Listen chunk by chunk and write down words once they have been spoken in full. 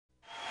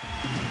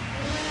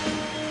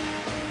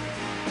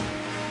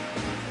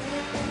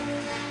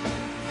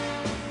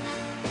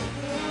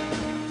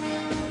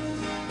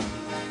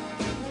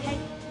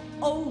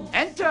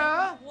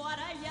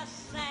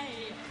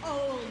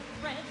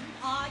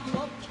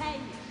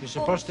You're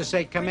supposed to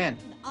say, come in.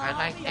 I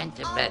like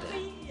enter better.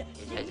 It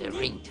has a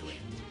ring to it.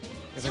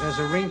 If it has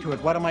a ring to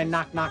it, what am I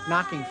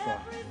knocking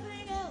for?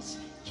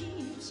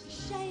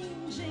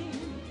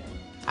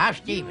 How's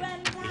Stephen?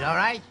 He's all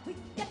right?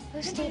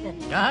 Who's Stephen?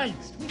 Your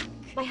husband?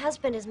 My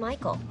husband is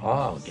Michael.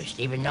 Oh, does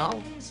Stephen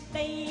know?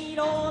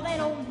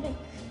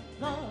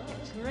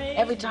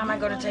 Every time I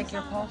go to take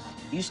your pulse,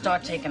 you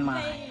start taking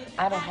mine.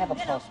 I don't have a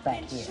pulse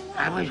back here.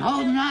 I was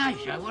holding on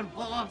so I wouldn't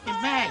fall off the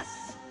bed.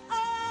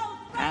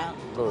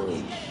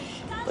 Ambush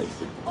was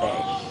the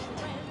best.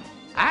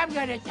 I'm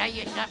gonna tell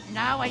you something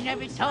now I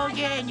never told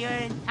you in your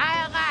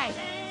entire life.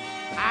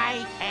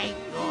 I hate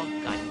your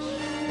guts.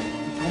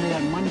 You told me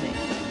on Monday.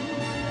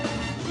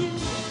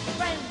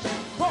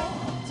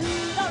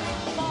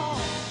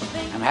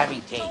 I'm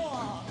having tea. You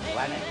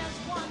want it?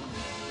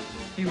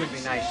 He would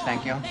be nice,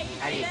 thank you.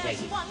 How do you take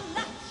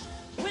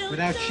it?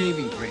 Without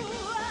shaving cream.